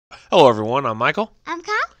Hello everyone, I'm Michael, I'm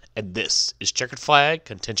Kyle. and this is Checkered Flag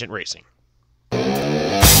Contingent Racing.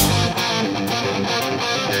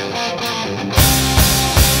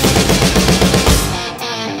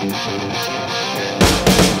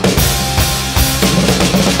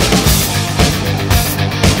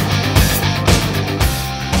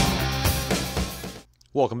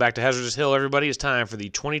 Welcome back to Hazardous Hill, everybody. It's time for the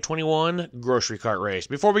 2021 grocery cart race.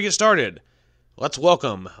 Before we get started, let's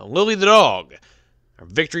welcome Lily the dog, our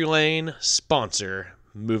Victory Lane sponsor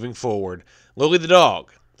moving forward. Lily the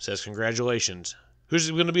dog says congratulations.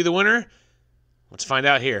 Who's going to be the winner? Let's find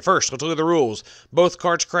out here. First, let's look at the rules. Both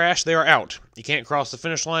carts crash, they are out. You can't cross the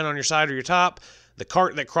finish line on your side or your top. The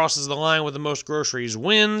cart that crosses the line with the most groceries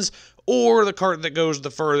wins, or the cart that goes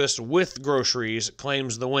the furthest with groceries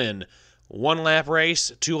claims the win. 1 lap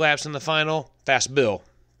race, 2 laps in the final. Fast Bill,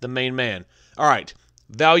 the main man. All right,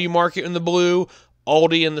 Value Market in the blue,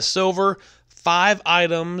 Aldi in the silver, 5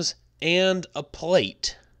 items and a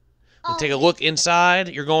plate. We'll take a look inside.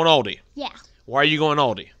 You're going Aldi. Yeah. Why are you going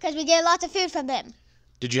Aldi? Because we get lots of food from them.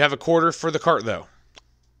 Did you have a quarter for the cart, though?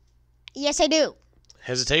 Yes, I do.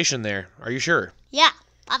 Hesitation there. Are you sure? Yeah.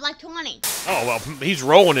 I'd like 20. Oh, well, he's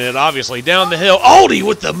rolling it, obviously. Down the hill. Aldi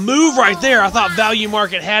with the move right there. I thought Value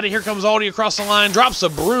Market had it. Here comes Aldi across the line. Drops a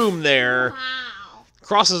broom there. Wow.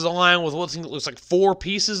 Crosses the line with what looks like 4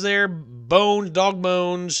 pieces there. Bones, dog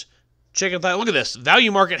bones, chicken thigh. Look at this.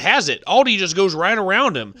 Value Market has it. Aldi just goes right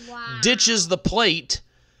around him. Wow. Ditches the plate.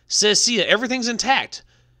 Says, see ya. Everything's intact.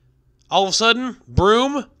 All of a sudden,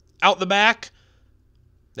 broom out the back.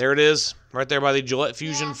 There it is. Right there by the Gillette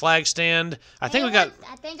Fusion flag stand. I think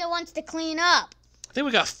it wants to clean up. I think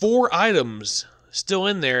we got 4 items still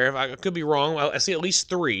in there. I could be wrong. I see at least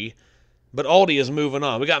 3. But Aldi is moving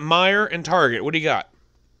on. We got Meijer and Target. What do you got?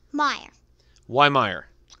 Meijer. Why Meijer?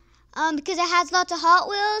 Because it has lots of Hot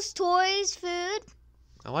Wheels, toys, food.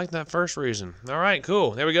 I like that first reason. All right,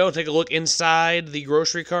 cool. There we go. Take a look inside the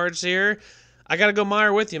grocery carts here. I got to go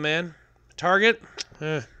Meijer with you, man. Target,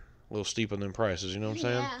 a little steep on them prices, you know what I'm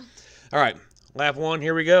saying? Yeah. All right, lap 1,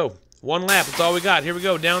 here we go. 1 lap, that's all we got. Here we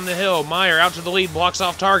go, down the hill. Meijer out to the lead, blocks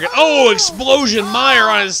off Target. Oh, explosion.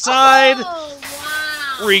 Meijer on his side.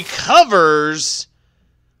 Oh, wow. Recovers.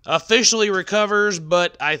 Officially recovers,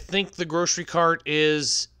 but I think the grocery cart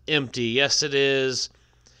is empty. Yes, it is.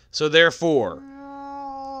 So therefore,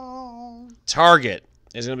 Target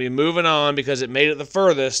is going to be moving on because it made it the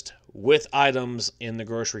furthest with items in the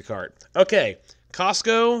grocery cart. Okay,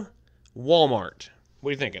 Costco, Walmart. What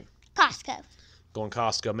are you thinking? Costco. Going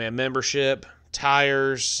Costco, man. Membership,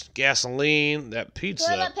 tires, gasoline, that pizza.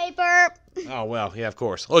 Toilet paper. Oh, well, yeah, of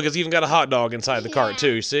course. Look, it's even got a hot dog inside the cart,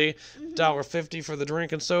 too, you see? $1.50 for the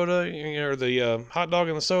drink and soda, or the hot dog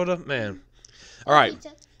and the soda. Man. All right,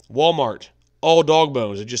 Pizza. Walmart, all dog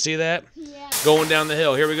bones. Did you see that? Yeah. Going down the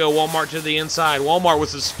hill. Here we go, Walmart to the inside. Walmart with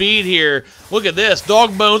some speed here. Look at this,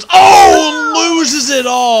 dog bones. Oh, loses it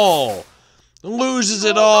all. Loses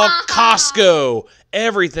it all. Costco.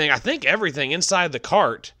 Everything. I think everything inside the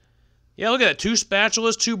cart. Yeah, look at that. 2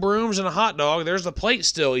 spatulas, 2 brooms, and a hot dog. There's the plate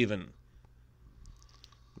still even.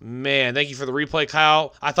 Man, thank you for the replay,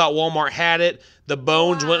 Kyle. I thought Walmart had it. The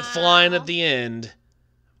bones went flying at the end.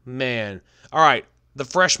 Man. All right. The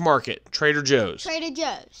Fresh Market. Trader Joe's. Trader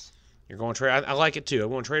Joe's. You're going Trader. I like it too. I'm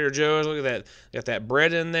going Trader Joe's. Look at that. Got that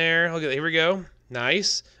bread in there. Look at that. Here we go.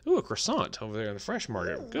 Nice. Ooh, a croissant over there in the Fresh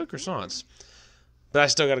Market. Ooh. Good croissants. But I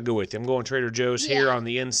still got to go with you. I'm going Trader Joe's here on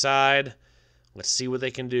the inside. Let's see what they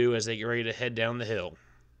can do as they get ready to head down the hill.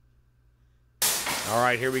 All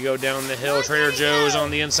right, here we go down the hill. Trader Joe's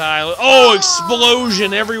on the inside. Oh,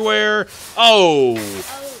 explosion everywhere. Oh,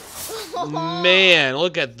 man.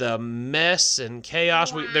 Look at the mess and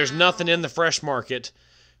chaos. Wow. There's nothing in the Fresh Market.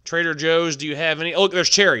 Trader Joe's, do you have any? Oh, look, there's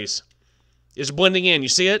cherries. It's blending in. You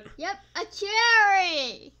see it? Yep, a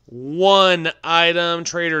cherry. 1 item.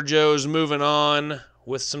 Trader Joe's moving on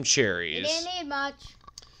with some You cherries. didn't need much.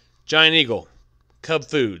 Giant Eagle, Cub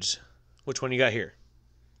Foods. Which one you got here?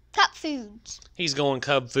 Cup foods. He's going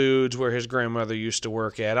Cub Foods where his grandmother used to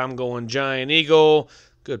work at. I'm going Giant Eagle.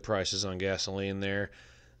 Good prices on gasoline there.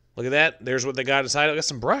 Look at that. There's what they got inside. I got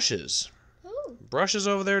some brushes. Ooh. Brushes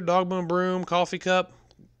over there. Dog bone broom, coffee cup.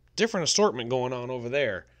 Different assortment going on over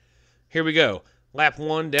there. Here we go. Lap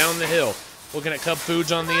 1 down the hill. Looking at Cub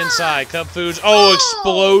Foods on the inside. Cub Foods. Oh,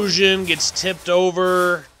 explosion. Gets tipped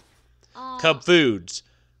over. Cub Foods.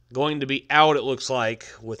 Going to be out, it looks like,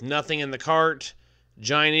 with nothing in the cart.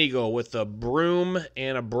 Giant Eagle with a broom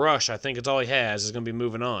and a brush, I think it's all he has, is going to be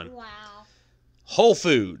moving on. Wow. Whole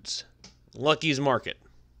Foods. Lucky's Market.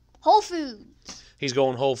 Whole Foods. He's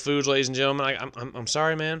going Whole Foods, ladies and gentlemen. I'm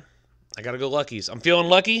sorry, man. I got to go Lucky's. I'm feeling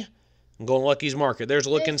lucky. I'm going Lucky's Market. There's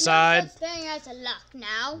a look There's inside. no such thing as a luck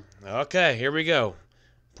now. Okay, here we go.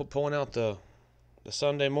 Pulling out the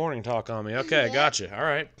Sunday morning talk on me. Okay, Yeah. gotcha. All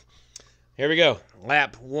right. Here we go.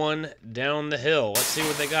 Lap 1 down the hill. Let's see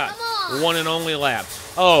what they got. Come on. One and only lap.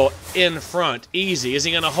 Oh, in front. Easy. Is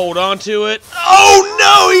he going to hold on to it? Oh,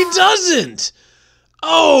 no, he doesn't.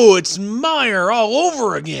 Oh, it's Meyer all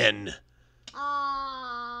over again.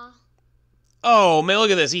 Oh, man,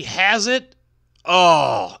 look at this. He has it.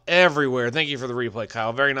 Oh, everywhere. Thank you for the replay,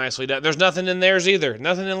 Kyle. Very nicely done. There's nothing in theirs either.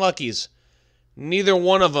 Nothing in Lucky's. Neither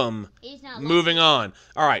one of them. He's not Moving on.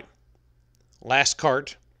 All right. Last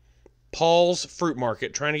cart. Paul's Fruit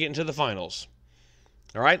Market, trying to get into the finals.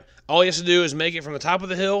 All right? All he has to do is make it from the top of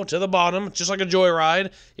the hill to the bottom, just like a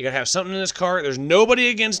joyride. You got to have something in this cart. There's nobody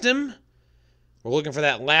against him. We're looking for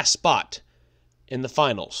that last spot in the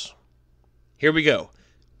finals. Here we go.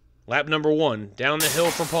 Lap number 1, down the hill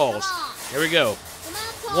for Paul's. Here we go.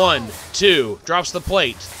 1, 2, drops the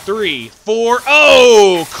plate. 3, 4.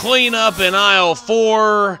 Oh, clean up in aisle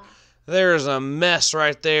 4. There's a mess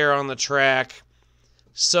right there on the track.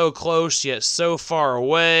 So close, yet so far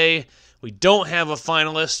away. We don't have a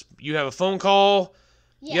finalist. You have a phone call.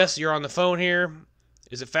 Yeah. Yes, you're on the phone here.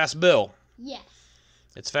 Is it Fast Bill? Yes.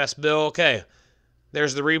 It's Fast Bill. Okay.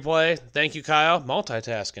 There's the replay. Thank you, Kyle.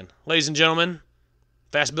 Multitasking. Ladies and gentlemen,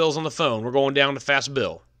 Fast Bill's on the phone. We're going down to Fast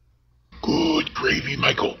Bill. Good gravy,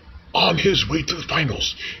 Michael. On his way to the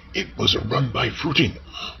finals, it was a run by fruiting.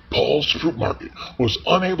 Paul's Fruit Market was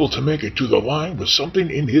unable to make it to the line with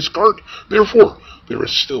something in his cart. Therefore, there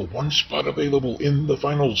is still one spot available in the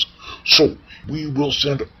finals. So, we will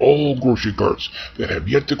send all grocery carts that have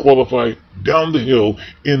yet to qualify down the hill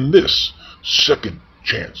in this second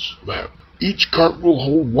chance lap. Each cart will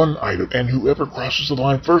hold one item, and whoever crosses the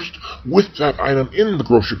line first with that item in the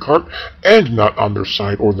grocery cart and not on their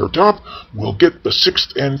side or their top will get the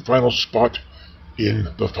 6th and final spot in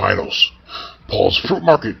the finals. Paul's Fruit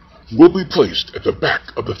Market will be placed at the back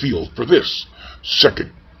of the field for this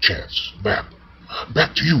second chance lap.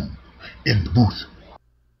 Back to you in the booth.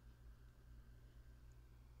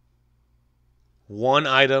 One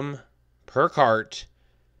item per cart.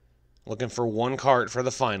 Looking for one cart for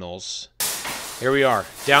the finals. Here we are,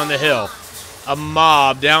 down the hill. A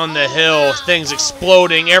mob down the hill. Things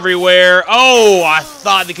exploding everywhere. Oh, I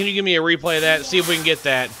thought, can you give me a replay of that? See if we can get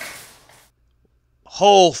that.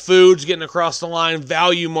 Whole Foods getting across the line.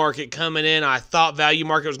 Value Market coming in. I thought Value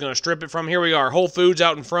Market was going to strip it from. Here we are. Whole Foods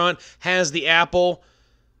out in front. Has the apple.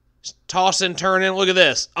 Toss and turn in. Look at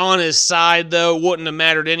this. On his side, though. Wouldn't have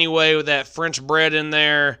mattered anyway with that French bread in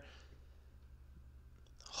there.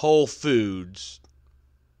 Whole Foods.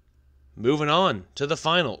 Moving on to the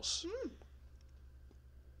finals.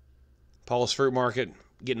 Paul's Fruit Market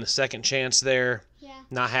getting a second chance there. Yeah.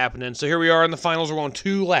 Not happening. So here we are in the finals. We're going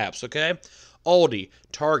 2 laps, okay? Aldi,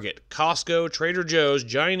 Target, Costco, Trader Joe's,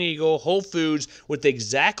 Giant Eagle, Whole Foods with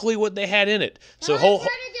exactly what they had in it. So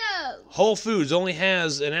Whole Foods only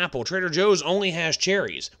has an apple. Trader Joe's only has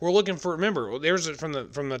cherries. We're looking for, remember, there's from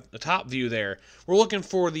the top view there. We're looking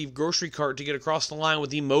for the grocery cart to get across the line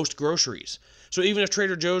with the most groceries. So even if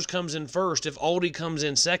Trader Joe's comes in first, if Aldi comes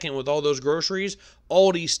in second with all those groceries,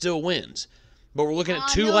 Aldi still wins. But we're looking at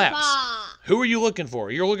 2 laps. Who are you looking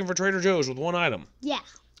for? You're looking for Trader Joe's with one item. Yeah.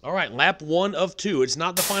 All right, lap 1 of 2. It's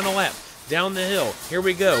not the final lap. Down the hill. Here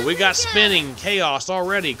we go. We got spinning chaos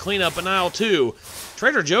already. Clean up in aisle 2.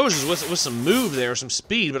 Trader Joe's is with some move there, some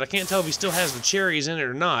speed, but I can't tell if he still has the cherries in it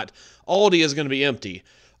or not. Aldi is going to be empty.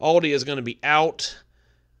 Aldi is going to be out.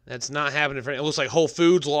 That's not happening. It looks like Whole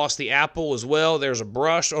Foods lost the apple as well. There's a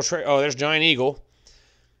brush. Oh, there's Giant Eagle.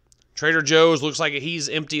 Trader Joe's looks like he's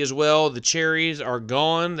empty as well. The cherries are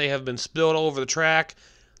gone. They have been spilled all over the track.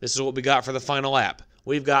 This is what we got for the final lap.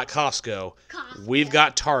 We've got Costco. We've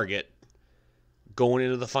got Target going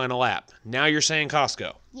into the final lap. Now you're saying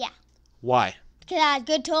Costco. Yeah. Why? Because it has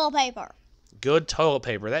good toilet paper. Good toilet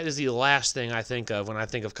paper. That is the last thing I think of when I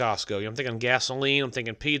think of Costco. You know, I'm thinking gasoline. I'm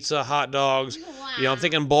thinking pizza, hot dogs. Wow. You know, I'm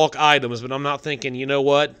thinking bulk items, but I'm not thinking, you know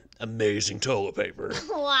what? Amazing toilet paper.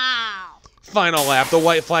 Wow. Final lap. The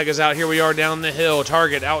white flag is out. Here we are down the hill.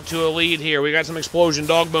 Target out to a lead here. We got some explosion.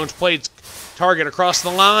 Dog bones plates. Target across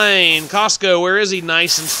the line. Costco, where is he?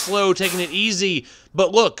 Nice and slow, taking it easy.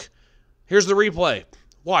 But look, here's the replay.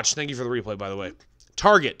 Watch. Thank you for the replay, by the way.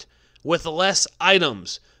 Target with less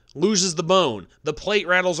items loses the bone. The plate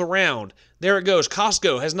rattles around. There it goes.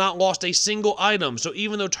 Costco has not lost a single item. So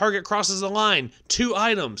even though Target crosses the line, 2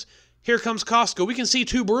 items. Here comes Costco. We can see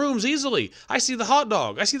 2 brooms easily. I see the hot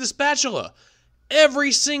dog. I see the spatula.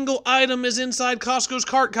 Every single item is inside Costco's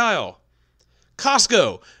cart, Kyle.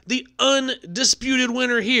 Costco, the undisputed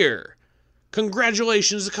winner here.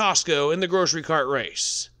 Congratulations to Costco in the grocery cart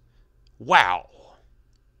race. Wow.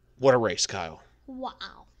 What a race, Kyle.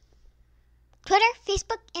 Wow. Twitter,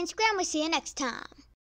 Facebook, Instagram. We'll see you next time.